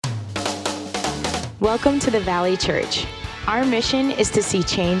Welcome to the Valley Church. Our mission is to see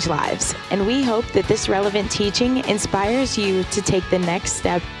change lives, and we hope that this relevant teaching inspires you to take the next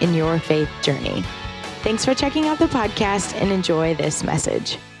step in your faith journey. Thanks for checking out the podcast and enjoy this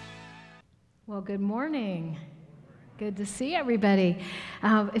message. Well, good morning. Good to see everybody.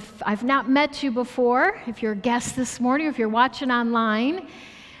 If I've not met you before, if you're a guest this morning, or if you're watching online,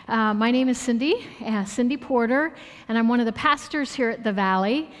 my name is Cindy Porter, and I'm one of the pastors here at the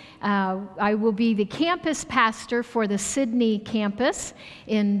Valley. I will be the campus pastor for the Sydney campus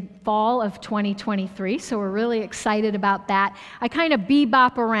in fall of 2023, so we're really excited about that. I kind of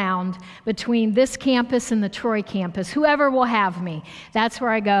bebop around between this campus and the Troy campus, whoever will have me. That's where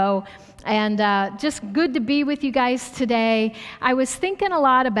I go, and just good to be with you guys today. I was thinking a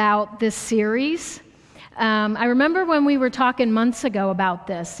lot about this series. I remember when we were talking months ago about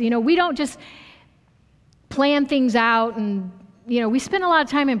this. You know, we don't just plan things out and, we spend a lot of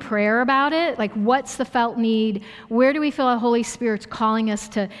time in prayer about it. Like, what's the felt need? Where do we feel the Holy Spirit's calling us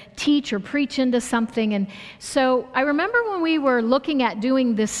to teach or preach into something? And so I remember when we were looking at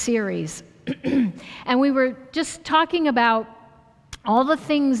doing this series, and we were just talking about all the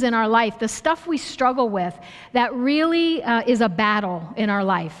things in our life, the stuff we struggle with that really is a battle in our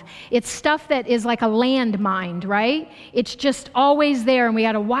life. It's stuff that is like a landmine, right? It's just always there, and we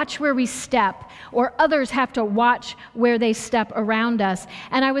got to watch where we step, or others have to watch where they step around us.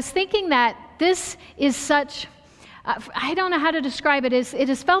 And I was thinking that this is such, I don't know how to describe it, it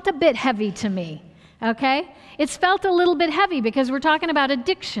has felt a bit heavy to me, okay? It's felt a little bit heavy because we're talking about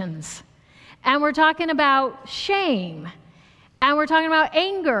addictions, and we're talking about shame, and we're talking about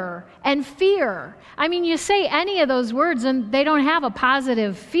anger and fear. I mean, you say any of those words and they don't have a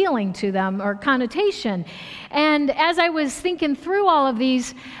positive feeling to them or connotation. And as I was thinking through all of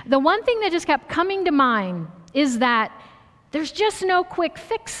these, the one thing that just kept coming to mind is that there's just no quick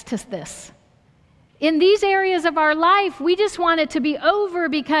fix to this. In these areas of our life, we just want it to be over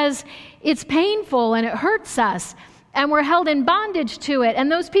because it's painful and it hurts us. And we're held in bondage to it. And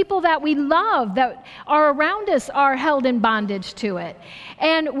those people that we love that are around us are held in bondage to it.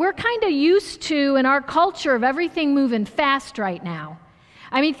 And we're kind of used to, in our culture, of everything moving fast right now.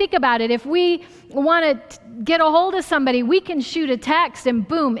 I mean, think about it. If we want to get a hold of somebody, we can shoot a text and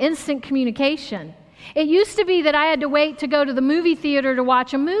boom, instant communication. It used to be that I had to wait to go to the movie theater to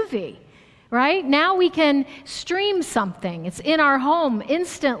watch a movie. Right? Now we can stream something. It's in our home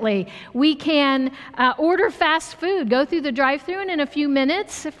instantly. We can order fast food, go through the drive-thru, and in a few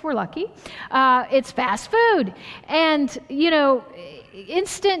minutes, if we're lucky, it's fast food. And,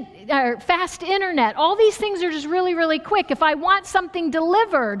 instant fast internet. All these things are just really, really quick. If I want something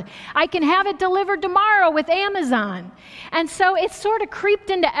delivered, I can have it delivered tomorrow with Amazon. And so it's sort of creeped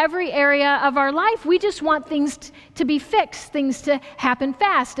into every area of our life. We just want things to be fixed, things to happen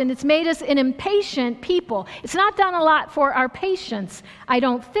fast. And it's made us an impatient people. It's not done a lot for our patience, I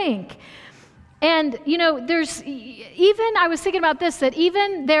don't think. And, I was thinking about this, that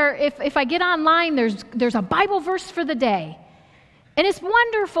even there, if I get online, there's a Bible verse for the day. And it's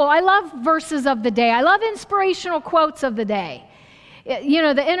wonderful. I love verses of the day. I love inspirational quotes of the day. The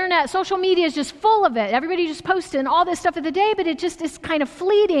internet, social media is just full of it. Everybody just posting all this stuff of the day, but it just is kind of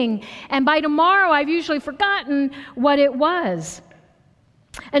fleeting. And by tomorrow, I've usually forgotten what it was.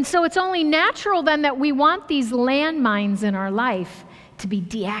 And so it's only natural then that we want these landmines in our life to be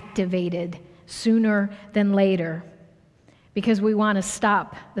deactivated sooner than later because we want to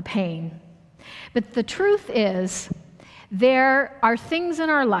stop the pain. But the truth is, there are things in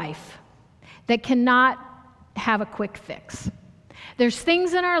our life that cannot have a quick fix. There's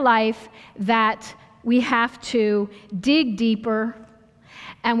things in our life that we have to dig deeper,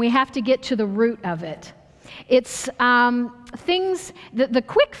 and we have to get to the root of it. It's things, the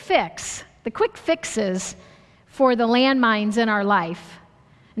quick fixes for the landmines in our life,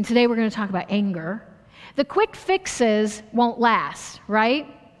 and today we're going to talk about anger. The quick fixes won't last,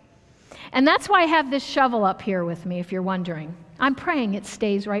 right? And that's why I have this shovel up here with me, if you're wondering. I'm praying it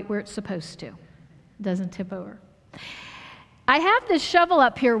stays right where it's supposed to. It doesn't tip over. I have this shovel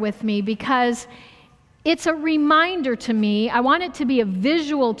up here with me because it's a reminder to me. I want it to be a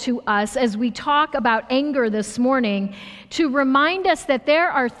visual to us as we talk about anger this morning, to remind us that there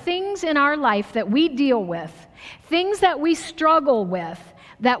are things in our life that we deal with, things that we struggle with,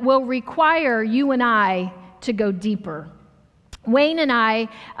 that will require you and I to go deeper. Wayne and I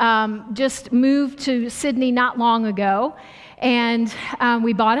just moved to Sydney not long ago, and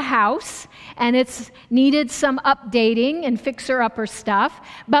we bought a house, and it's needed some updating and fixer-upper stuff.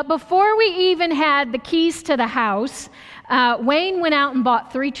 But before we even had the keys to the house, Wayne went out and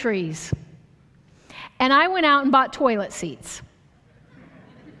bought 3 trees, and I went out and bought toilet seats.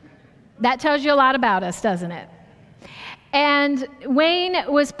 That tells you a lot about us, doesn't it? And Wayne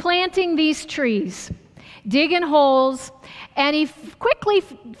was planting these trees, digging holes, and he quickly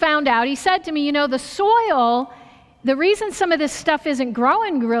found out, he said to me, the soil, the reason some of this stuff isn't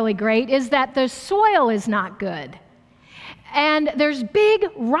growing really great is that the soil is not good. And there's big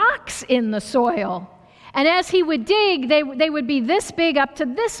rocks in the soil. And as he would dig, they would be this big up to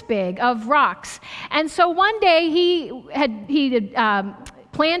this big of rocks. And so one day he had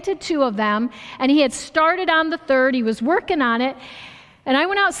planted 2 of them, and he had started on the 3rd. He was working on it. And I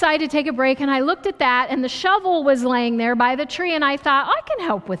went outside to take a break, and I looked at that, and the shovel was laying there by the tree, and I thought, I can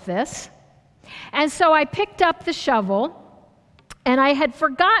help with this. And so I picked up the shovel, and I had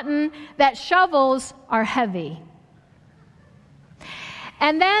forgotten that shovels are heavy.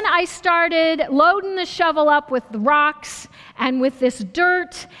 And then I started loading the shovel up with the rocks and with this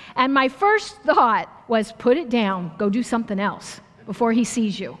dirt, and my first thought was, put it down, go do something else before he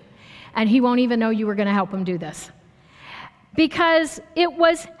sees you. And he won't even know you were going to help him do this. Because it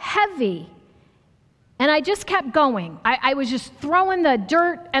was heavy. And I just kept going. I was just throwing the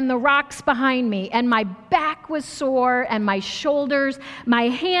dirt and the rocks behind me, and my back was sore and my shoulders, my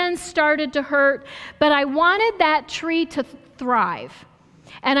hands started to hurt, but I wanted that tree to thrive.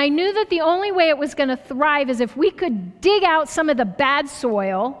 And I knew that the only way it was going to thrive is if we could dig out some of the bad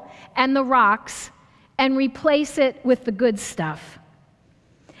soil and the rocks and replace it with the good stuff.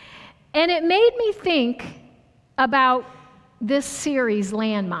 And it made me think about this series,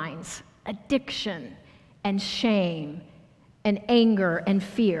 Landmines, addiction and shame and anger and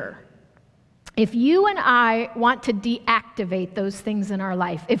fear. If you and I want to deactivate those things in our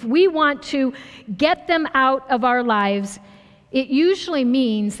life, if we want to get them out of our lives, it usually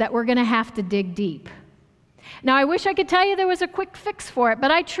means that we're going to have to dig deep. Now, I wish I could tell you there was a quick fix for it,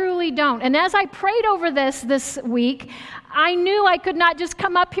 but I truly don't. And as I prayed over this week, I knew I could not just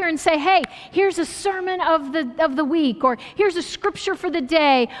come up here and say, hey, here's a sermon of the week, or here's a scripture for the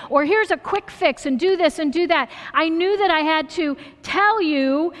day, or here's a quick fix, and do this and do that. I knew that I had to tell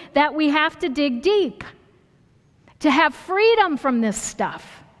you that we have to dig deep to have freedom from this stuff.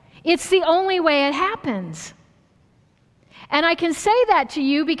 It's the only way it happens. And I can say that to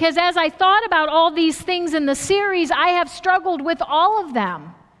you because as I thought about all these things in the series, I have struggled with all of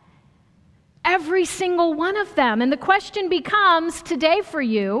them. Every single one of them. And the question becomes today for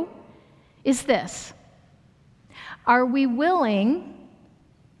you is this: are we willing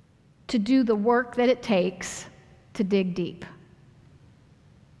to do the work that it takes to dig deep?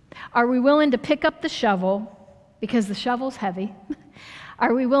 Are we willing to pick up the shovel because the shovel's heavy?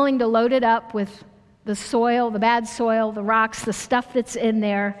 Are we willing to load it up with the soil, the bad soil, the rocks, the stuff that's in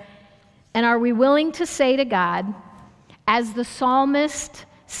there? And are we willing to say to God, as the psalmist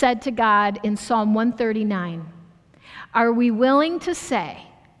said to God in Psalm 139, are we willing to say,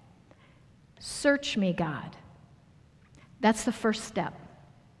 search me, God? That's the first step.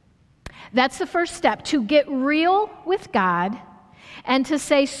 That's the first step, to get real with God and to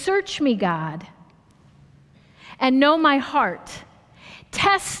say, search me, God, and know my heart.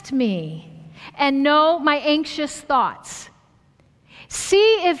 Test me and know my anxious thoughts.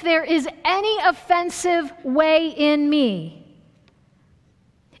 See if there is any offensive way in me.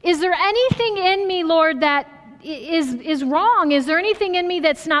 Is there anything in me, Lord, that is wrong? Is there anything in me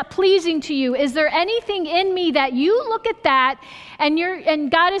that's not pleasing to you? Is there anything in me that you look at that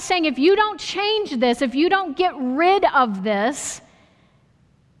and God is saying, if you don't change this, if you don't get rid of this,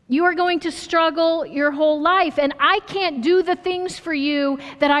 you are going to struggle your whole life. And I can't do the things for you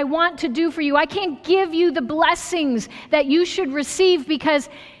that I want to do for you. I can't give you the blessings that you should receive because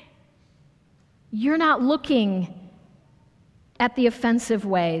you're not looking at the offensive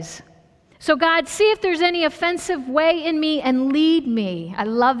ways. So God, see if there's any offensive way in me and lead me. I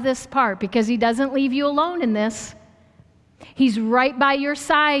love this part because he doesn't leave you alone in this. He's right by your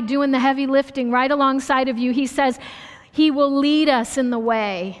side doing the heavy lifting right alongside of you. He says, he will lead us in the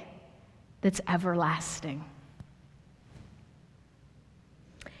way that's everlasting.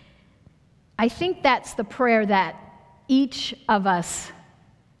 I think that's the prayer that each of us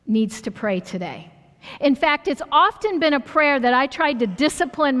needs to pray today. In fact, it's often been a prayer that I tried to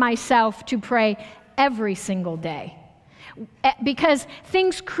discipline myself to pray every single day. Because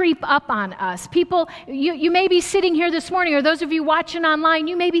things creep up on us. People, you may be sitting here this morning, or those of you watching online,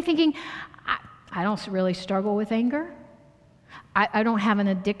 you may be thinking, I don't really struggle with anger. I don't have an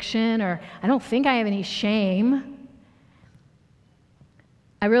addiction, or I don't think I have any shame.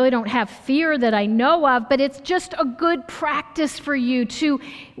 I really don't have fear that I know of, but it's just a good practice for you to,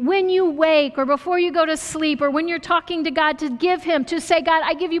 when you wake or before you go to sleep or when you're talking to God, to give him, to say, God,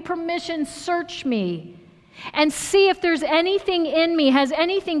 I give you permission, search me. and see if there's anything in me. Has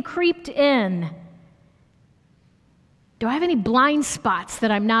anything creeped in? Do I have any blind spots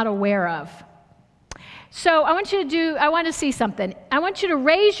that I'm not aware of? So I want to see something. I want you to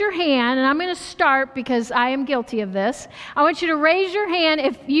raise your hand, and I'm going to start because I am guilty of this. I want you to raise your hand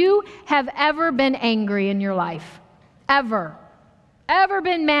if you have ever been angry in your life. Ever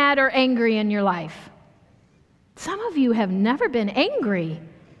been mad or angry in your life? Some of you have never been angry.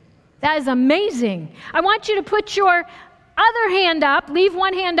 That is amazing. I want you to put your other hand up, leave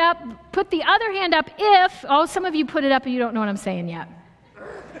one hand up, put the other hand up if, some of you put it up and you don't know what I'm saying yet.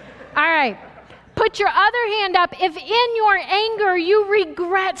 All right. Put your other hand up if in your anger you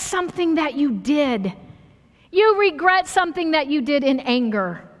regret something that you did. You regret something that you did in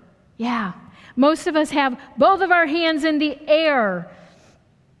anger. Yeah. Most of us have both of our hands in the air.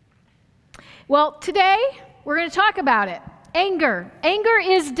 Well, today we're going to talk about it. Anger. Anger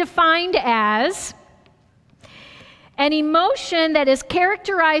is defined as an emotion that is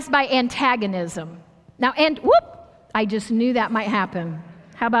characterized by antagonism. Now, I just knew that might happen.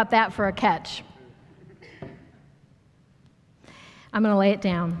 How about that for a catch? I'm going to lay it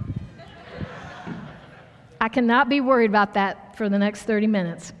down. I cannot be worried about that for the next 30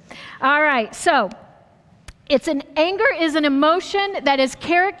 minutes. All right, so anger is an emotion that is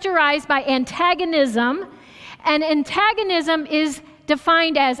characterized by antagonism, and antagonism is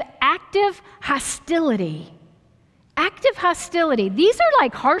defined as active hostility. Active hostility. These are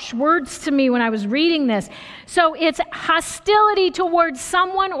like harsh words to me when I was reading this. So it's hostility towards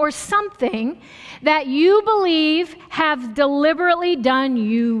someone or something that you believe have deliberately done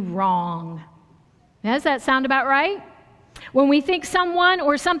you wrong. Does that sound about right? When we think someone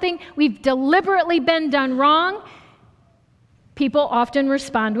or something we've deliberately been done wrong, people often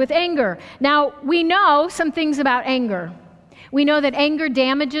respond with anger. Now, we know some things about anger. We know that anger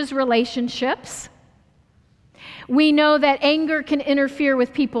damages relationships. We know that anger can interfere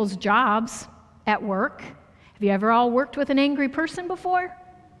with people's jobs at work. Have you ever all worked with an angry person before?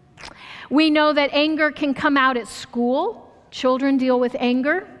 We know that anger can come out at school. Children deal with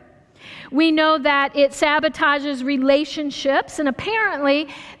anger. We know that it sabotages relationships, and apparently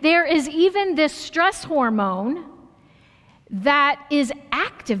there is even this stress hormone that is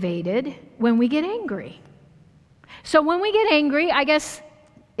activated when we get angry. So when we get angry, I guess,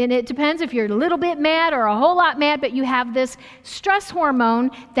 and it depends if you're a little bit mad or a whole lot mad, but you have this stress hormone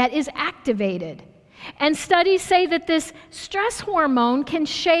that is activated. And studies say that this stress hormone can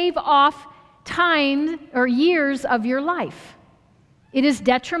shave off time or years of your life. It is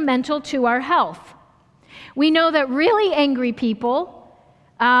detrimental to our health. We know that really angry people,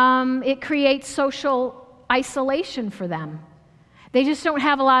 it creates social isolation for them. They just don't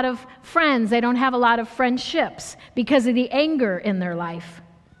have a lot of friends. They don't have a lot of friendships because of the anger in their life.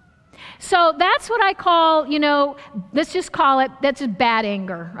 So that's what I call, let's just call it, that's just bad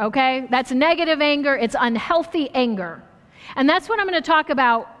anger, okay? That's negative anger. It's unhealthy anger. And that's what I'm going to talk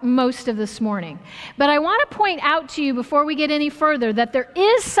about most of this morning. But I want to point out to you before we get any further that there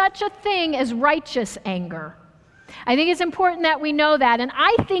is such a thing as righteous anger. I think it's important that we know that. And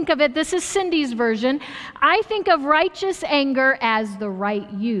I think of it, this is Cindy's version, I think of righteous anger as the right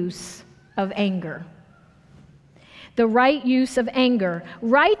use of anger. The right use of anger.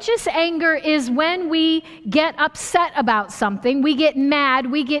 Righteous anger is when we get upset about something, we get mad,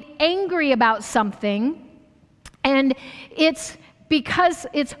 we get angry about something, and it's because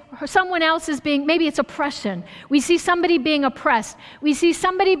it's someone else is being, maybe it's oppression. We see somebody being oppressed. We see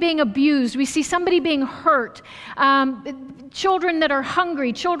somebody being abused. We see somebody being hurt. Children that are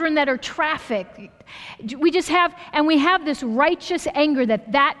hungry, children that are trafficked. We have this righteous anger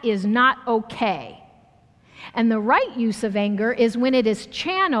that is not okay. And the right use of anger is when it is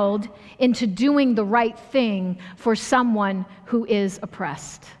channeled into doing the right thing for someone who is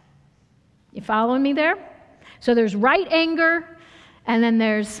oppressed. You following me there? So there's right anger, and then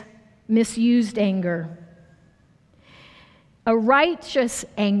there's misused anger. A righteous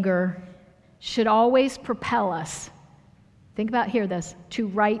anger should always propel us, hear this, to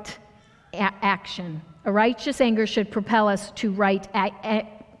right action. A righteous anger should propel us to right action.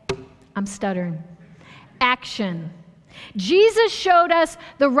 Jesus showed us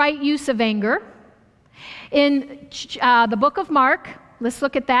the right use of anger in the book of Mark. Let's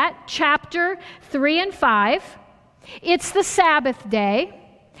look at that, chapter 3 and 5. It's the Sabbath day,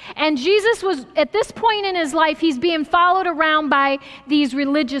 and Jesus was, at this point in his life, he's being followed around by these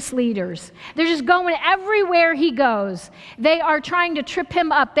religious leaders. They're just going everywhere he goes. They are trying to trip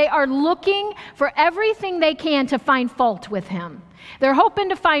him up. They are looking for everything they can to find fault with him. They're hoping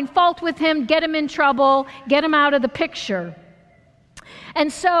to find fault with him, get him in trouble, get him out of the picture.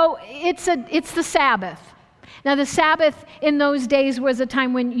 And so it's the Sabbath. Now, the Sabbath in those days was a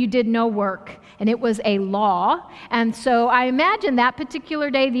time when you did no work, and it was a law. And so I imagine that particular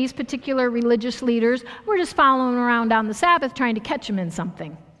day, these particular religious leaders were just following around on the Sabbath trying to catch him in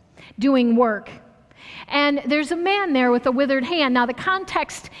something, doing work. And there's a man there with a withered hand. Now, the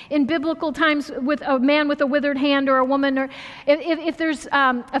context in biblical times with a man with a withered hand or a woman, or if there's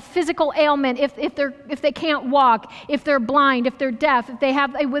a physical ailment, if they can't walk, if they're blind, if they're deaf, if they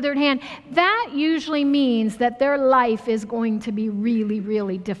have a withered hand, that usually means that their life is going to be really,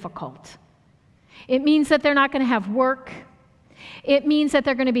 really difficult. It means that they're not going to have work. It means that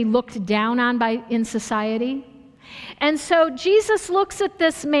they're going to be looked down on in society. And so Jesus looks at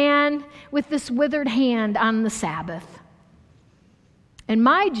this man with this withered hand on the Sabbath. And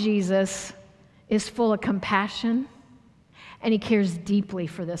my Jesus is full of compassion, and he cares deeply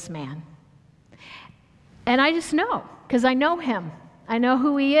for this man. And I just know, because I know him. I know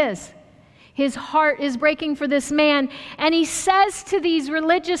who he is. His heart is breaking for this man. And he says to these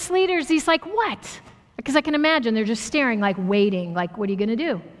religious leaders, he's like, what? Because I can imagine they're just staring, like waiting, like, what are you going to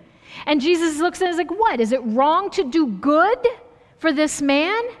do? And Jesus looks at it and is like, what? Is it wrong to do good for this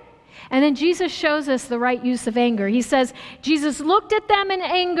man? And then Jesus shows us the right use of anger. He says, Jesus looked at them in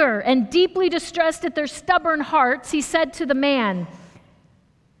anger and deeply distressed at their stubborn hearts. He said to the man,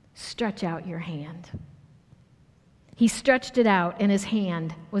 stretch out your hand. He stretched it out, and his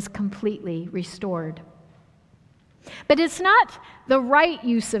hand was completely restored. But it's not the right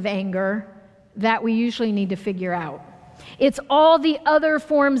use of anger that we usually need to figure out. It's all the other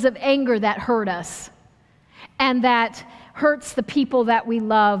forms of anger that hurt us and that hurts the people that we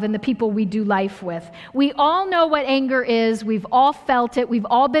love and the people we do life with. We all know what anger is. We've all felt it. We've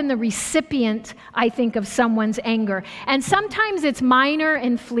all been the recipient, I think, of someone's anger. And sometimes it's minor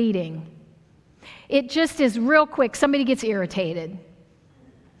and fleeting. It just is real quick. Somebody gets irritated.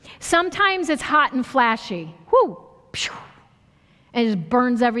 Sometimes it's hot and flashy. Whoo! Pew! And it just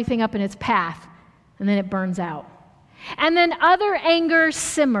burns everything up in its path, and then it burns out. And then other anger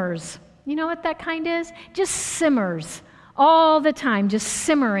simmers. You know what that kind is? Just simmers all the time, just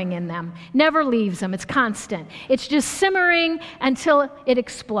simmering in them. Never leaves them. It's constant. It's just simmering until it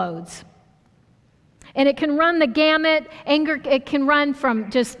explodes. And it can run the gamut. Anger, it can run from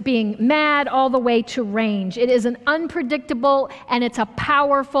just being mad all the way to rage. It is an unpredictable and it's a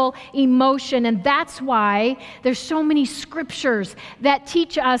powerful emotion. And that's why there's so many scriptures that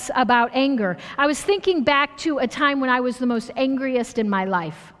teach us about anger. I was thinking back to a time when I was the most angriest in my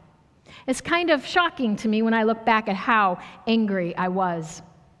life. It's kind of shocking to me when I look back at how angry I was.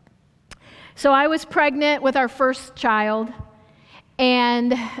 So I was pregnant with our first child.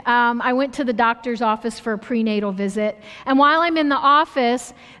 And I went to the doctor's office for a prenatal visit. And while I'm in the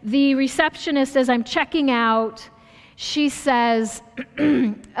office, the receptionist, as I'm checking out, she says,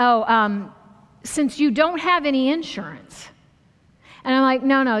 since you don't have any insurance. And I'm like,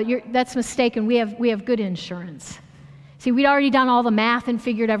 no, that's mistaken. We have good insurance. See, we'd already done all the math and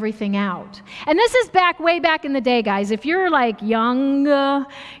figured everything out. And this is way back in the day, guys. If you're like young,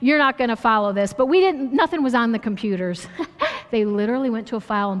 you're not going to follow this. But nothing was on the computers. They literally went to a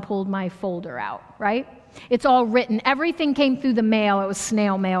file and pulled my folder out, right? It's all written. Everything came through the mail. It was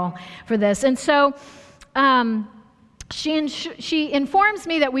snail mail for this. And so she informs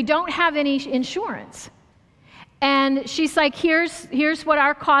me that we don't have any insurance. And she's like, here's what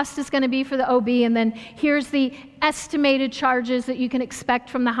our cost is going to be for the OB, and then here's the estimated charges that you can expect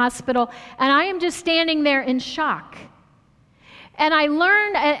from the hospital. And I am just standing there in shock. And I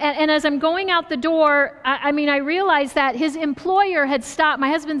learned, and as I'm going out the door, I realized that his employer had stopped, my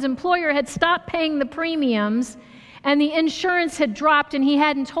husband's employer had stopped paying the premiums, and the insurance had dropped, and he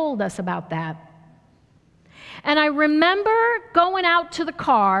hadn't told us about that. And I remember going out to the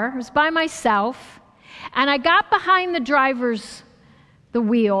car, I was by myself, and I got behind the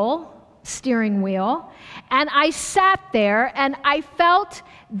steering wheel, and I sat there, and I felt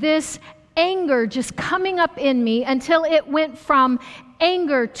this anger just coming up in me until it went from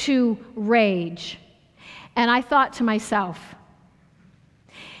anger to rage. And I thought to myself,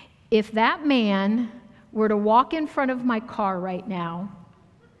 if that man were to walk in front of my car right now,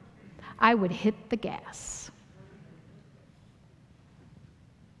 I would hit the gas.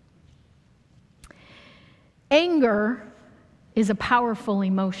 Anger is a powerful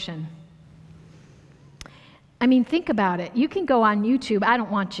emotion. Think about it. You can go on YouTube. I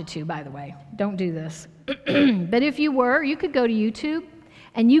don't want you to, by the way. Don't do this. But if you were, you could go to YouTube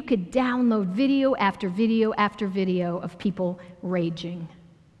and you could download video after video after video of people raging.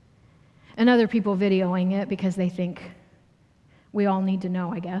 And other people videoing it because they think we all need to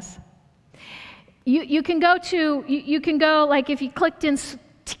know, I guess. You can go, like if you clicked in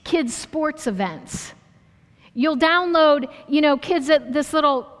kids' sports events, You'll download, kids at this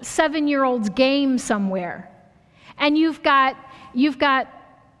little 7-year-old's game somewhere. And you've got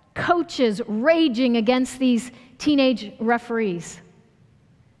coaches raging against these teenage referees,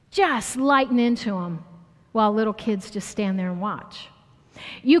 just lighting into them while little kids just stand there and watch.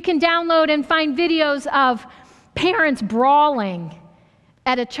 You can download and find videos of parents brawling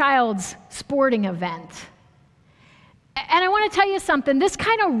at a child's sporting event. And I want to tell you something, this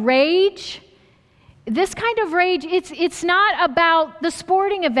kind of rage, it's not about the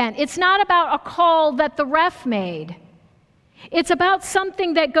sporting event. It's not about a call that the ref made. It's about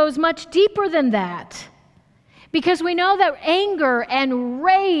something that goes much deeper than that. Because we know that anger and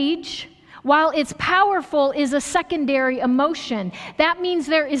rage, while it's powerful, is a secondary emotion. That means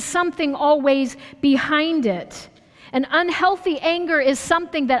there is something always behind it. An unhealthy anger is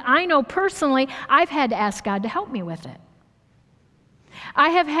something that I know personally I've had to ask God to help me with it. I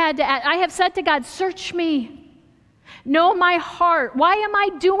have said to God, search me, know my heart. Why am I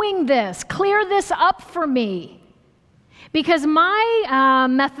doing this? Clear this up for me. Because my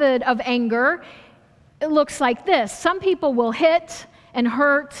method of anger, it looks like this. Some people will hit and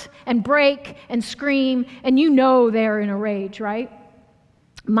hurt and break and scream, and they're in a rage, right?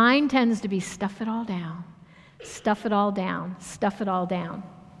 Mine tends to be stuff it all down, stuff it all down, stuff it all down.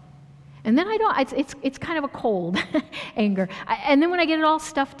 And then it's kind of a cold anger. And then when I get it all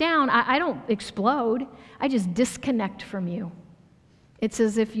stuffed down, I don't explode. I just disconnect from you. It's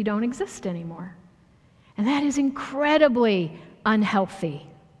as if you don't exist anymore. And that is incredibly unhealthy.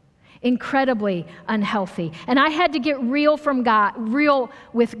 Incredibly unhealthy. And I had to get real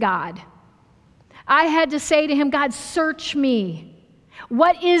with God. I had to say to him, God, search me.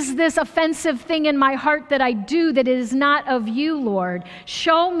 What is this offensive thing in my heart that I do that is not of you, Lord?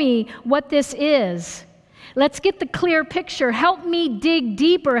 Show me what this is. Let's get the clear picture. Help me dig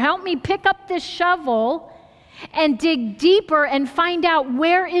deeper. Help me pick up this shovel and dig deeper and find out,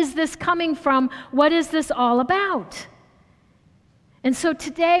 where is this coming from? What is this all about? And so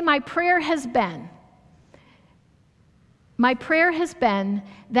today my prayer has been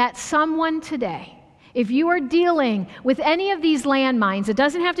that someone today, if you are dealing with any of these landmines, it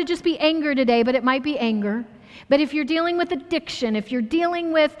doesn't have to just be anger today, but it might be anger. But if you're dealing with addiction, if you're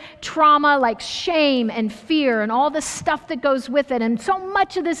dealing with trauma like shame and fear and all the stuff that goes with it, and so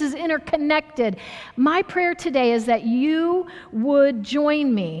much of this is interconnected, my prayer today is that you would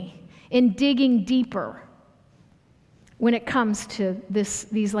join me in digging deeper when it comes to these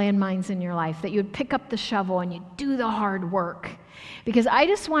landmines in your life, that you'd pick up the shovel and you'd do the hard work. Because I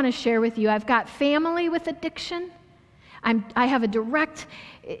just want to share with you, I've got family with addiction. I have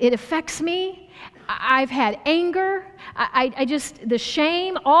it affects me. I've had anger. The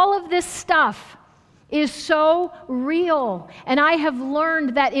shame, all of this stuff is so real. And I have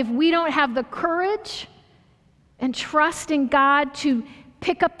learned that if we don't have the courage and trust in God to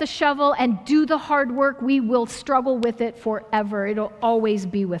pick up the shovel and do the hard work, we will struggle with it forever. It'll always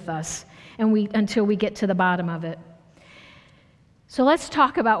be with us until we get to the bottom of it. So let's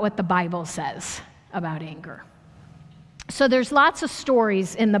talk about what the Bible says about anger. So there's lots of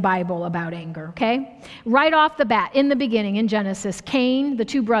stories in the Bible about anger, okay? Right off the bat, in the beginning, in Genesis, Cain, the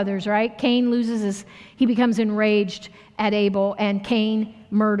two brothers, right? Cain he becomes enraged at Abel, and Cain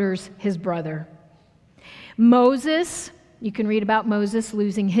murders his brother. Moses, you can read about Moses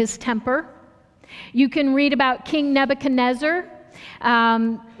losing his temper. You can read about King Nebuchadnezzar.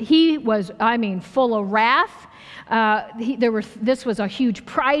 He was, full of wrath. This was a huge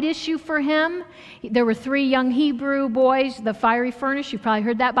pride issue for him. There were 3 young Hebrew boys, the fiery furnace. You've probably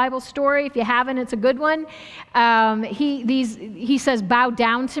heard that Bible story. If you haven't, it's a good one. He says, bow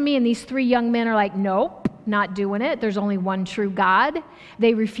down to me. And these 3 young men are like, nope, not doing it. There's only one true God.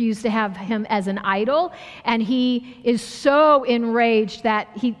 They refuse to have him as an idol. And he is so enraged that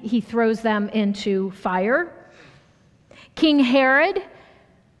he throws them into fire. King Herod,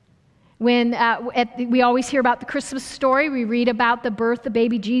 we always hear about the Christmas story. We read about the birth of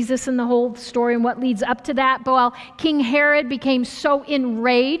baby Jesus and the whole story and what leads up to that. But while King Herod became so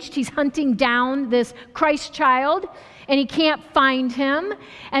enraged, he's hunting down this Christ child, and he can't find him.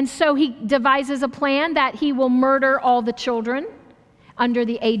 And so he devises a plan that he will murder all the children under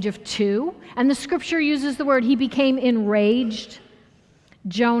the age of 2. And the scripture uses the word, he became enraged.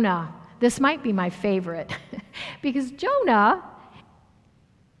 Jonah, this might be my favorite, because Jonah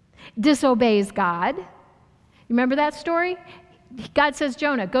disobeys God. You remember that story? God says,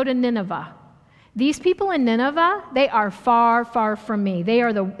 Jonah, go to Nineveh. These people in Nineveh, they are far, far from me. They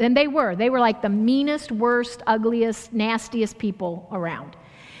were like the meanest, worst, ugliest, nastiest people around.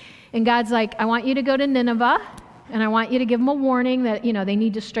 And God's like, I want you to go to Nineveh, and I want you to give them a warning that, they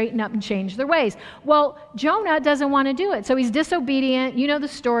need to straighten up and change their ways. Well, Jonah doesn't want to do it, so he's disobedient. You know the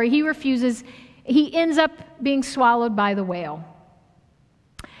story. He refuses. He ends up being swallowed by the whale.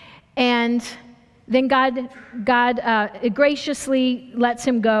 And then God graciously lets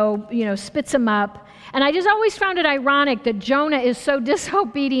him go, spits him up. And I just always found it ironic that Jonah is so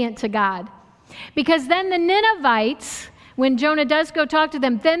disobedient to God. Because then the Ninevites, when Jonah does go talk to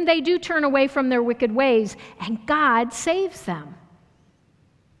them, then they do turn away from their wicked ways, and God saves them.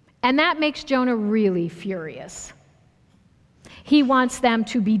 And that makes Jonah really furious. He wants them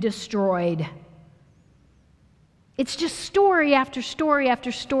to be destroyed. It's just story after story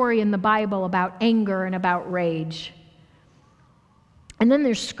after story in the Bible about anger and about rage. And then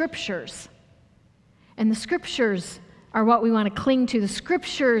there's scriptures. And the scriptures are what we want to cling to. The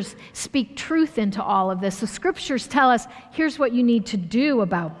scriptures speak truth into all of this. The scriptures tell us, here's what you need to do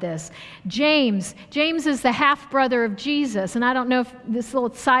about this. James is the half-brother of Jesus. And I don't know if this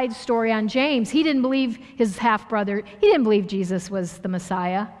little side story on James, he didn't believe his half-brother, he didn't believe Jesus was the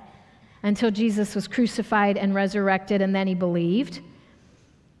Messiah until Jesus was crucified and resurrected, and then he believed.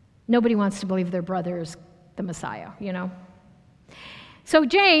 Nobody wants to believe their brother is the Messiah, So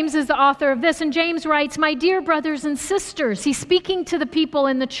James is the author of this, and James writes, "My dear brothers and sisters," he's speaking to the people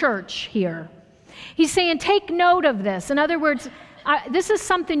in the church here. He's saying, take note of this. In other words, this is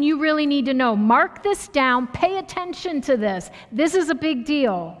something you really need to know. Mark this down. Pay attention to this. This is a big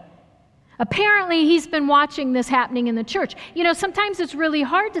deal. Apparently, he's been watching this happening in the church. Sometimes it's really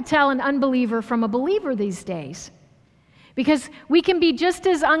hard to tell an unbeliever from a believer these days, because we can be just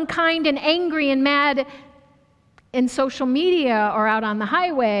as unkind and angry and mad in social media or out on the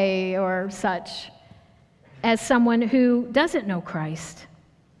highway or such as someone who doesn't know Christ.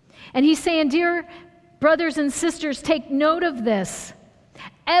 And he's saying, dear brothers and sisters, take note of this.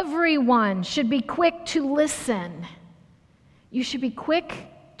 Everyone should be quick to listen. You should be quick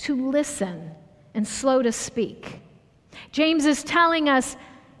to listen and slow to speak. James is telling us,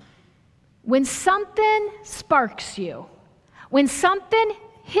 when something sparks you, when something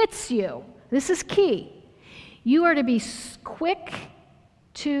hits you, this is key. You are to be quick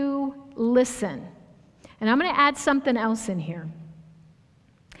to listen. And I'm going to add something else in here.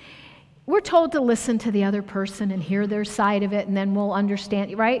 We're told to listen to the other person and hear their side of it, and then we'll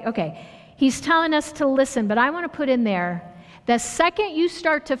understand, right? Okay. He's telling us to listen, but I want to put in there, the second you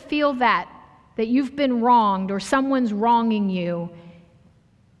start to feel that you've been wronged or someone's wronging you,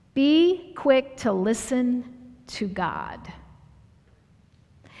 be quick to listen to God.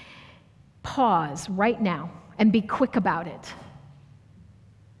 Pause right now and be quick about it.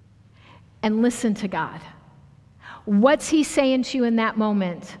 And listen to God. What's he saying to you in that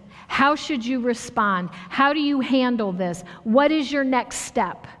moment? How should you respond? How do you handle this? What is your next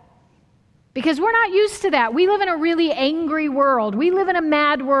step? Because we're not used to that. We live in a really angry world. We live in a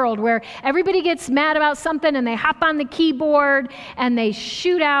mad world where everybody gets mad about something and they hop on the keyboard and they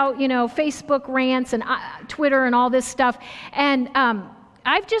shoot out, Facebook rants and Twitter and all this stuff. And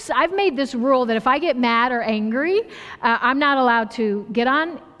I've made this rule that if I get mad or angry, I'm not allowed to get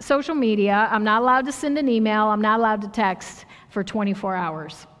on social media. I'm not allowed to send an email. I'm not allowed to text for 24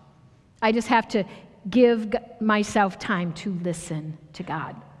 hours. I just have to give myself time to listen to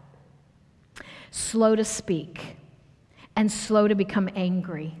God. Slow to speak and slow to become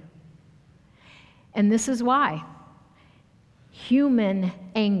angry. And this is why. Human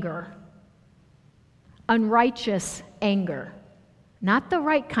anger, unrighteous anger, not the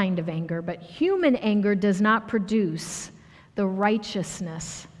right kind of anger, but human anger does not produce the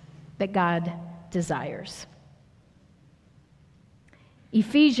righteousness that God desires.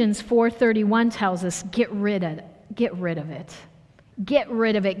 Ephesians 4:31 tells us, get rid of it. Get rid of it. Get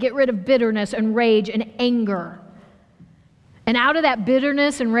rid of it. Get rid of bitterness and rage and anger. And out of that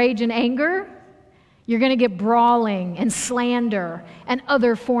bitterness and rage and anger, you're going to get brawling and slander and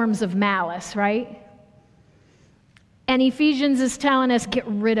other forms of malice, right? And Ephesians is telling us, get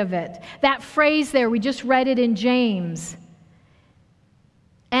rid of it. That phrase there, we just read it in James.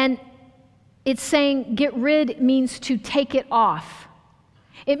 And it's saying get rid means to take it off.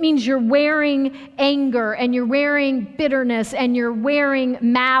 It means you're wearing anger and you're wearing bitterness and you're wearing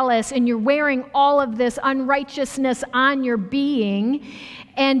malice and you're wearing all of this unrighteousness on your being.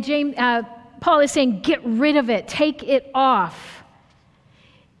 And Paul is saying, get rid of it, take it off.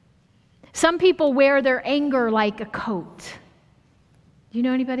 Some people wear their anger like a coat. Do you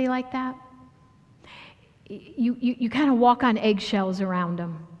know anybody like that? You kind of walk on eggshells around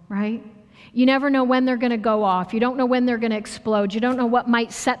them, right? You never know when they're going to go off. You don't know when they're going to explode. You don't know what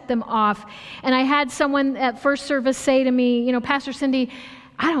might set them off. And I had someone at first service say to me, Pastor Cindy,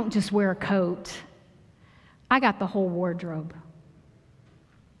 I don't just wear a coat. I got the whole wardrobe.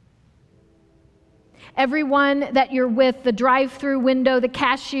 Everyone that you're with, the drive-through window, the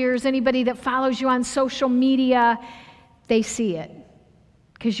cashiers, anybody that follows you on social media, they see it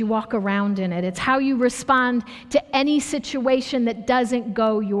because you walk around in it. It's how you respond to any situation that doesn't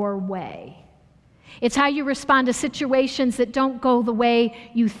go your way. It's how you respond to situations that don't go the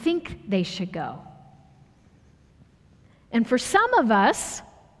way you think they should go. And for some of us,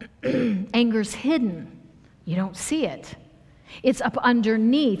 anger's hidden. You don't see it. It's up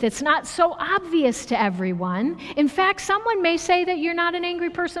underneath. It's not so obvious to everyone. In fact, someone may say that you're not an angry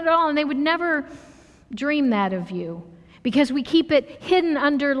person at all, and they would never dream that of you because we keep it hidden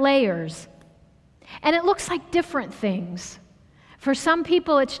under layers. And it looks like different things. For some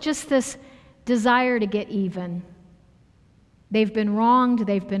people, it's just this desire to get even. They've been wronged,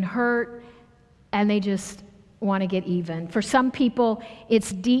 they've been hurt, and they just want to get even. For some people,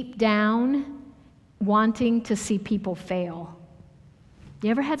 it's deep down wanting to see people fail. You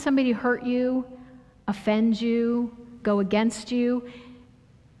ever had somebody hurt you, offend you, go against you,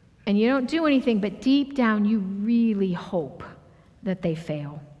 and you don't do anything, but deep down you really hope that they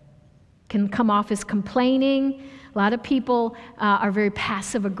fail? Can come off as complaining. A lot of people are very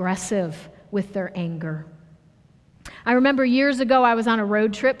passive-aggressive with their anger. I remember years ago I was on a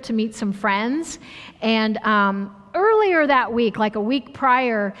road trip to meet some friends, and earlier that week, like a week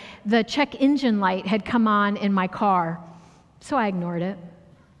prior, the check engine light had come on in my car, so I ignored it.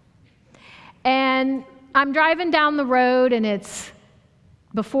 And I'm driving down the road, and it's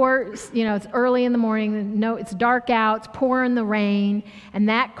before, it's early in the morning. No, it's dark out, it's pouring the rain, and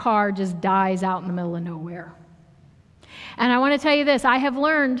that car just dies out in the middle of nowhere. And I want to tell you this, I have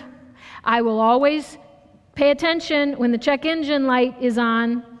learned I will always pay attention when the check engine light is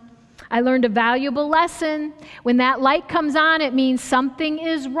on. I learned a valuable lesson. When that light comes on, it means something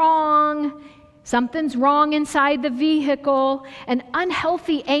is wrong. Something's wrong inside the vehicle. An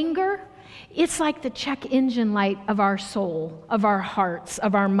unhealthy anger, it's like the check engine light of our soul, of our hearts,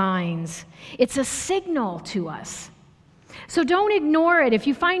 of our minds. It's a signal to us. So don't ignore it. If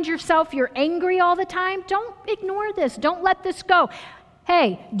you find yourself, you're angry all the time, don't ignore this. Don't let this go.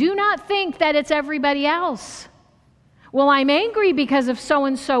 Hey, do not think that it's everybody else. Well, I'm angry because if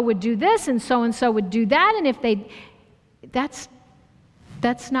so-and-so would do this and so-and-so would do that, and if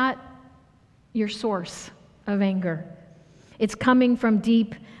that's not your source of anger. It's coming from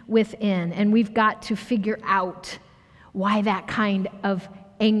deep within, and we've got to figure out why that kind of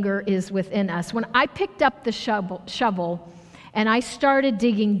anger is within us. When I picked up the shovel and I started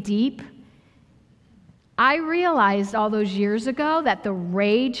digging deep, I realized all those years ago that the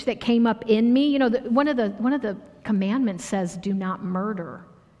rage that came up in me, one of the commandments says, do not murder.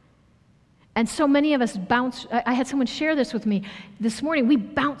 And so many of us bounce. I had someone share this with me this morning. We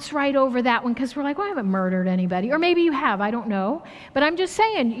bounce right over that one because we're like, well, I haven't murdered anybody. Or maybe you have, I don't know. But I'm just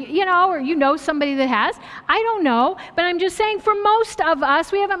saying, or somebody that has. I don't know. But I'm just saying for most of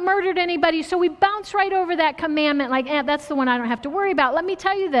us, we haven't murdered anybody. So we bounce right over that commandment like, that's the one I don't have to worry about. Let me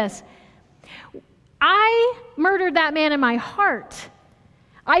tell you this. I murdered that man in my heart.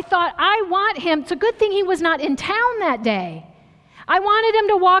 I thought, I want him. It's a good thing he was not in town that day. I wanted him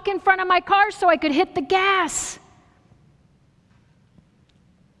to walk in front of my car so I could hit the gas.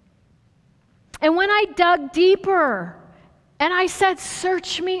 And when I dug deeper and I said,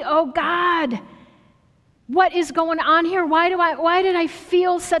 search me, oh God, what is going on here? Why did I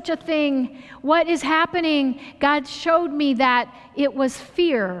feel such a thing? What is happening? God showed me that it was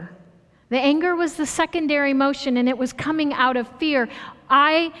fear. The anger was the secondary emotion, and it was coming out of fear.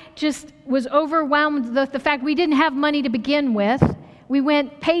 I just was overwhelmed with the fact we didn't have money to begin with. We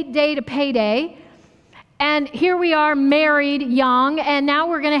went payday to payday, and here we are married young, and now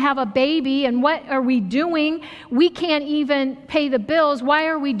we're going to have a baby, and what are we doing? We can't even pay the bills. Why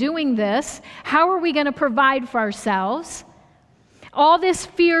are we doing this? How are we going to provide for ourselves? All this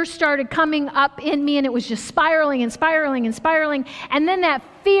fear started coming up in me, and it was just spiraling and spiraling and spiraling, and then that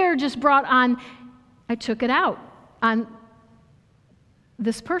fear just brought on, I took it out on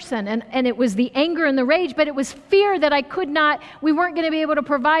this person, and it was the anger and the rage, but it was fear that we weren't going to be able to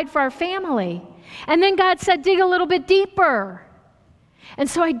provide for our family. And then God said, dig a little bit deeper. And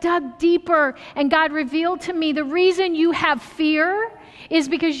so I dug deeper, and God revealed to me the reason you have fear is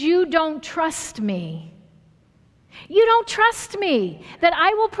because you don't trust me. You don't trust me that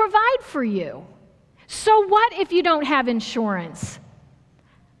I will provide for you. So what if you don't have insurance?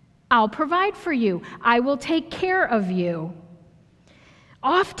 I'll provide for you. I will take care of you.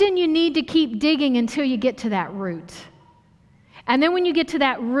 Often you need to keep digging until you get to that root. And then when you get to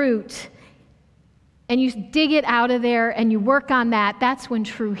that root and you dig it out of there and you work on that, that's when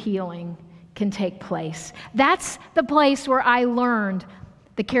true healing can take place. That's the place where I learned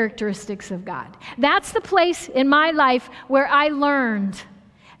the characteristics of God. That's the place in my life where I learned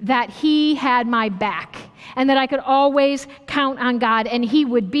that He had my back and that I could always count on God and He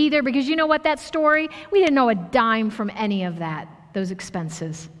would be there, because you know what, that story, we didn't know a dime from any of that, those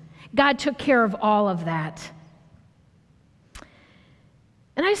expenses. God took care of all of that.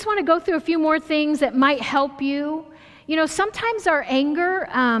 And I just want to go through a few more things that might help you. You know, sometimes our anger,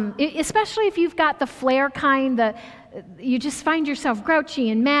 especially if you've got the flare kind, you just find yourself grouchy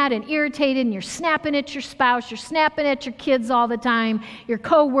and mad and irritated, and you're snapping at your spouse, you're snapping at your kids all the time, your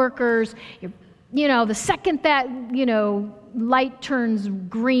coworkers, the second that, light turns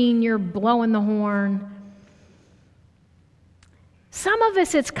green, you're blowing the horn. Some of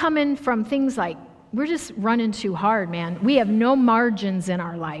us, it's coming from things like, we're just running too hard, man. We have no margins in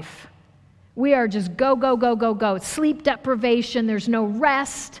our life. We are just go, go, go, go, go. Sleep deprivation, there's no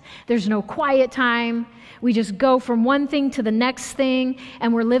rest, there's no quiet time. We just go from one thing to the next thing,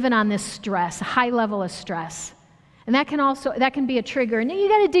 and we're living on this stress, a high level of stress. And that can be a trigger. And then you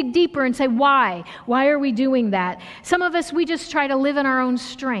got to dig deeper and say, why? Why are we doing that? Some of us, we just try to live in our own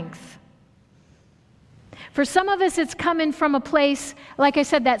strength. For some of us, it's coming from a place, like I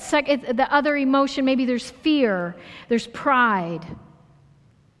said, the other emotion, maybe there's fear, there's pride.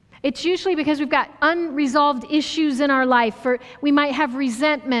 It's usually because we've got unresolved issues in our life. We might have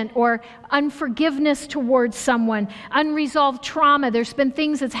resentment or unforgiveness towards someone, unresolved trauma. There's been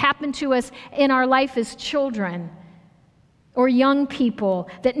things that's happened to us in our life as children or young people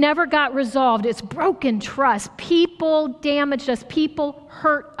that never got resolved. It's broken trust. People damaged us. People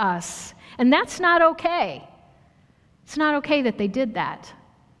hurt us. And that's not okay. It's not okay that they did that.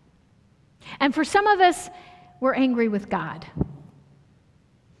 And for some of us, we're angry with God.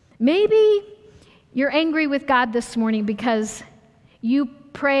 Maybe you're angry with God this morning because you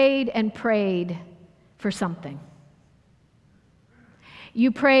prayed and prayed for something.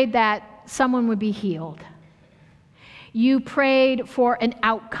 You prayed that someone would be healed. You prayed for an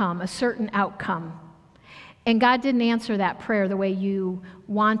outcome, a certain outcome. And God didn't answer that prayer the way you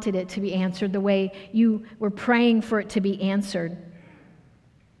wanted it to be answered, the way you were praying for it to be answered.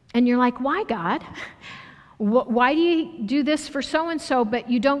 And you're like, why, God? Why do you do this for so-and-so, but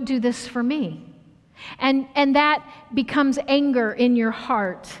you don't do this for me? And that becomes anger in your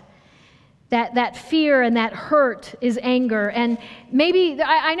heart. That fear and that hurt is anger. And maybe,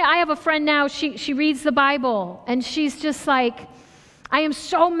 I have a friend now, she reads the Bible, and she's just like, I am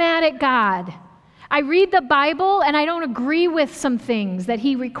so mad at God. I read the Bible, and I don't agree with some things that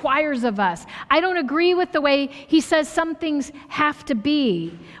He requires of us. I don't agree with the way He says some things have to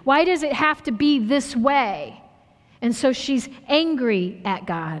be. Why does it have to be this way? And so she's angry at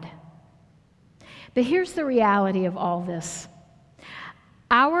God. But here's the reality of all this.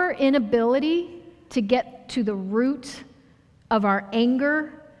 Our inability to get to the root of our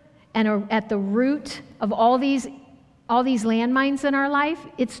anger and at the root of all these landmines in our life,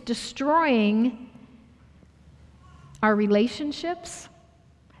 it's destroying our relationships.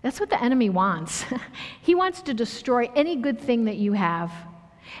 That's what the enemy wants. He wants to destroy any good thing that you have.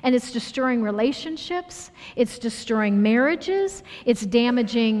 And it's destroying relationships. It's destroying marriages. It's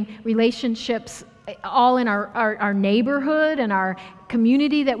damaging relationships all in our neighborhood and our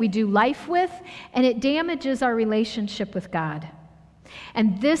community that we do life with. And it damages our relationship with God.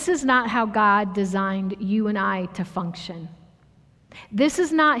 And this is not how God designed you and I to function. This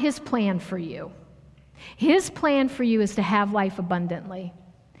is not His plan for you. His plan for you is to have life abundantly.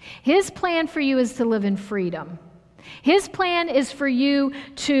 His plan for you is to live in freedom. His plan is for you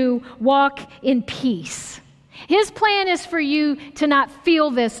to walk in peace. His plan is for you to not feel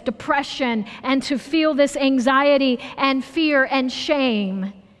this depression and to feel this anxiety and fear and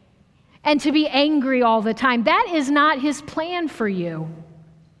shame and to be angry all the time. That is not His plan for you.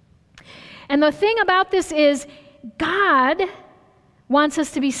 And the thing about this is, God wants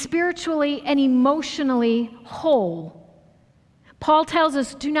us to be spiritually and emotionally whole. Paul tells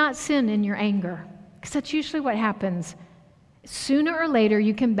us, do not sin in your anger, because that's usually what happens. Sooner or later,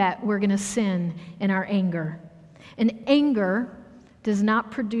 you can bet we're going to sin in our anger. And anger does not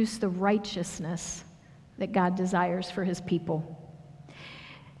produce the righteousness that God desires for His people.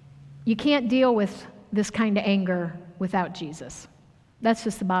 You can't deal with this kind of anger without Jesus. That's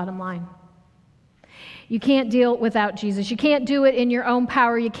just the bottom line. You can't deal without Jesus. You can't do it in your own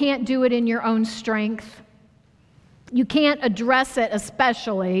power. You can't do it in your own strength. You can't address it,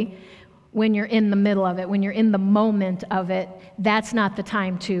 especially when you're in the middle of it, when you're in the moment of it. That's not the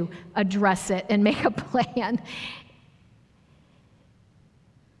time to address it and make a plan.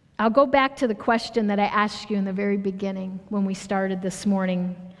 I'll go back to the question that I asked you in the very beginning when we started this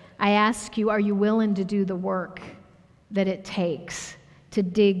morning. I ask you, are you willing to do the work that it takes to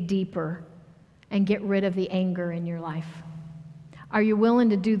dig deeper and get rid of the anger in your life? Are you willing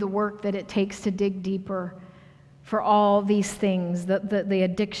to do the work that it takes to dig deeper for all these things, the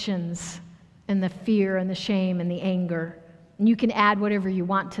addictions and the fear and the shame and the anger? And you can add whatever you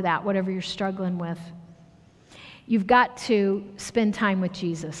want to that, whatever you're struggling with. You've got to spend time with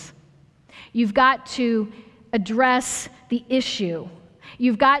Jesus. You've got to address the issue.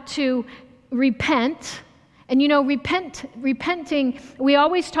 You've got to repent. And repenting, we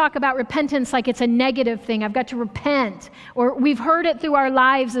always talk about repentance like it's a negative thing. I've got to repent. Or we've heard it through our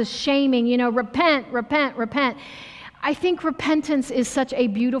lives as shaming, repent, repent, repent. I think repentance is such a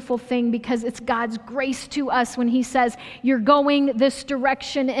beautiful thing because it's God's grace to us when He says, you're going this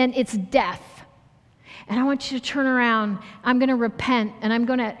direction and it's death. And I want you to turn around. I'm going to repent and I'm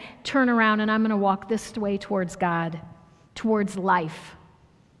going to turn around and I'm going to walk this way towards God, towards life.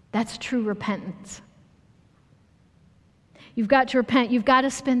 That's true repentance. You've got to repent. You've got to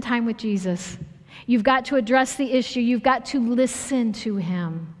spend time with Jesus. You've got to address the issue. You've got to listen to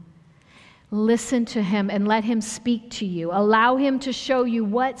Him. Listen to Him and let Him speak to you. Allow Him to show you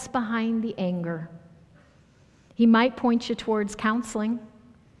what's behind the anger. He might point you towards counseling.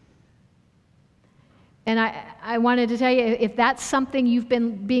 And I wanted to tell you, if that's something you've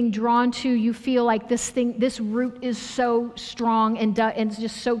been being drawn to, you feel like this root is so strong and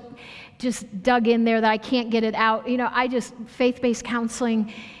just dug in there that I can't get it out. Faith-based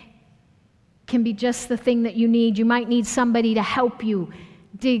counseling can be just the thing that you need. You might need somebody to help you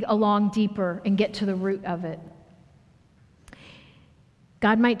dig along deeper and get to the root of it.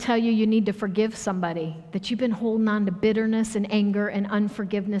 God might tell you need to forgive somebody, that you've been holding on to bitterness and anger and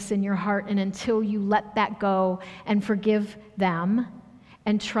unforgiveness in your heart, and until you let that go and forgive them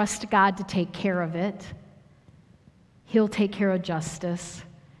and trust God to take care of it, He'll take care of justice.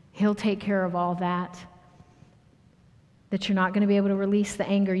 He'll take care of all that you're not going to be able to release the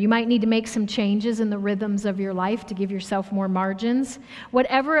anger. You might need to make some changes in the rhythms of your life to give yourself more margins.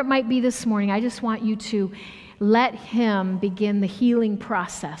 Whatever it might be this morning, I just want you to let Him begin the healing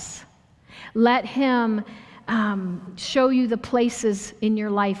process. Let Him show you the places in your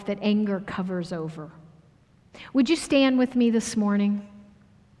life that anger covers over. Would you stand with me this morning?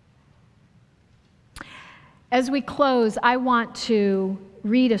 As we close, I want to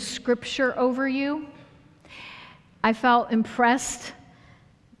read a scripture over you. I felt impressed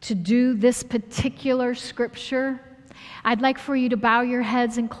to do this particular scripture. I'd like for you to bow your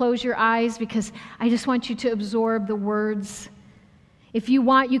heads and close your eyes because I just want you to absorb the words. If you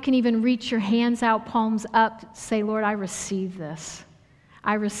want, you can even reach your hands out, palms up, say, Lord, I receive this.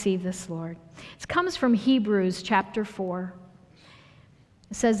 I receive this, Lord. It comes from Hebrews chapter 4.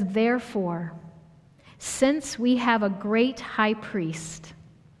 It says, therefore, since we have a great high priest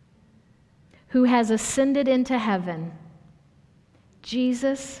who has ascended into heaven,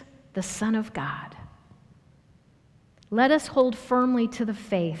 Jesus, the Son of God, let us hold firmly to the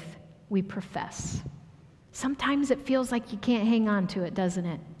faith we profess. Sometimes it feels like you can't hang on to it, doesn't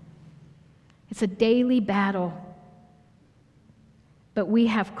it? It's a daily battle. But we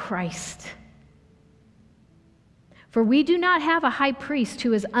have Christ. For we do not have a high priest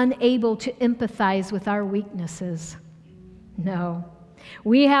who is unable to empathize with our weaknesses. No.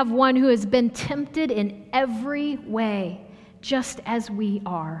 We have one who has been tempted in every way, just as we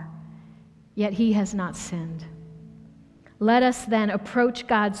are, yet He has not sinned. Let us then approach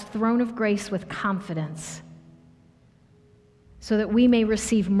God's throne of grace with confidence so that we may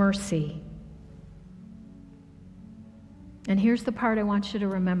receive mercy. And here's the part I want you to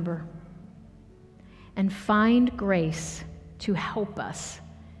remember. And find grace to help us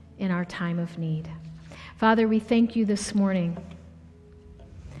in our time of need. Father, we thank you this morning.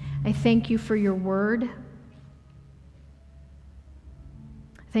 I thank you for your word.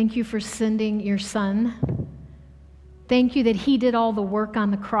 Thank you for sending your Son. Thank you that He did all the work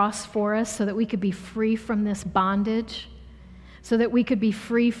on the cross for us so that we could be free from this bondage, so that we could be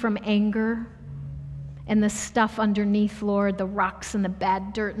free from anger and the stuff underneath, Lord, the rocks and the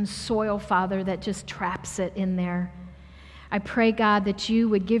bad dirt and soil, Father, that just traps it in there. I pray, God, that you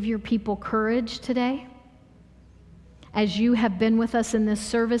would give your people courage today. As you have been with us in this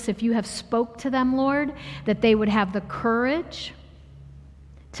service, if you have spoke to them, Lord, that they would have the courage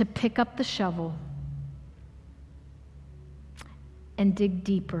to pick up the shovel and dig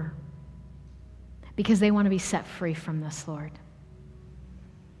deeper because they want to be set free from this, Lord.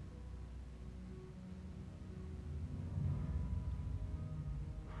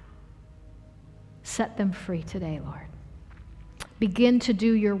 Set them free today, Lord. Begin to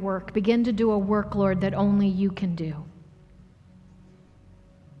do your work. Begin to do a work, Lord, that only you can do.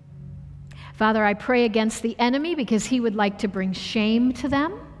 Father, I pray against the enemy because he would like to bring shame to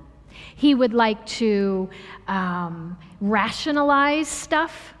them. He would like to rationalize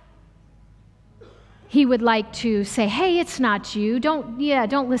stuff. He would like to say, hey, it's not you.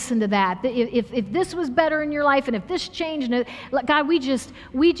 Don't listen to that. If this was better in your life and if this changed, God, we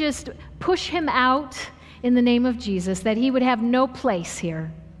just push him out in the name of Jesus, that he would have no place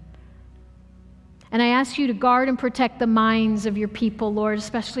here. And I ask you to guard and protect the minds of your people, Lord,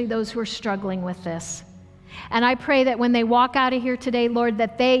 especially those who are struggling with this. And I pray that when they walk out of here today, Lord,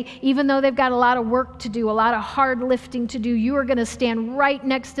 that they, even though they've got a lot of work to do, a lot of hard lifting to do, you are going to stand right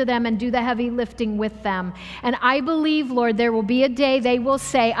next to them and do the heavy lifting with them. And I believe, Lord, there will be a day they will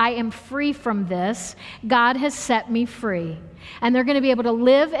say, I am free from this. God has set me free. And they're going to be able to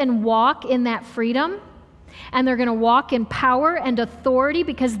live and walk in that freedom. And they're going to walk in power and authority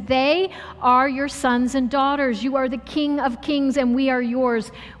because they are your sons and daughters. You are the King of Kings and we are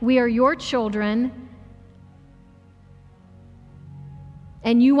yours. We are your children.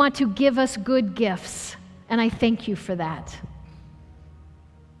 And you want to give us good gifts. And I thank you for that.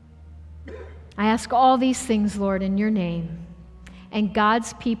 I ask all these things, Lord, in your name. And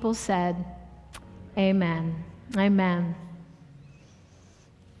God's people said, amen. Amen.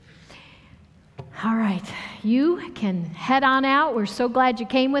 All right, you can head on out. We're so glad you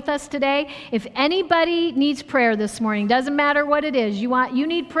came with us today. If anybody needs prayer this morning, doesn't matter what it is, you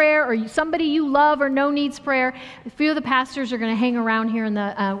need prayer, or somebody you love or know needs prayer, a few of the pastors are going to hang around here in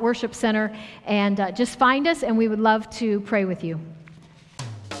the worship center, and just find us, and we would love to pray with you.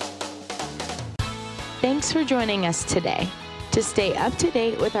 Thanks for joining us today. To stay up to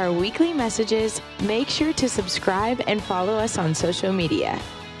date with our weekly messages, make sure to subscribe and follow us on social media.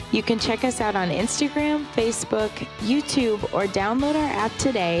 You can check us out on Instagram, Facebook, YouTube, or download our app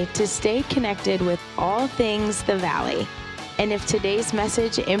today to stay connected with all things the Valley. And if today's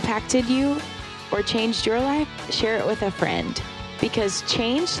message impacted you or changed your life, share it with a friend, because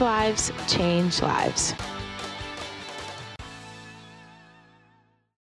changed lives change lives.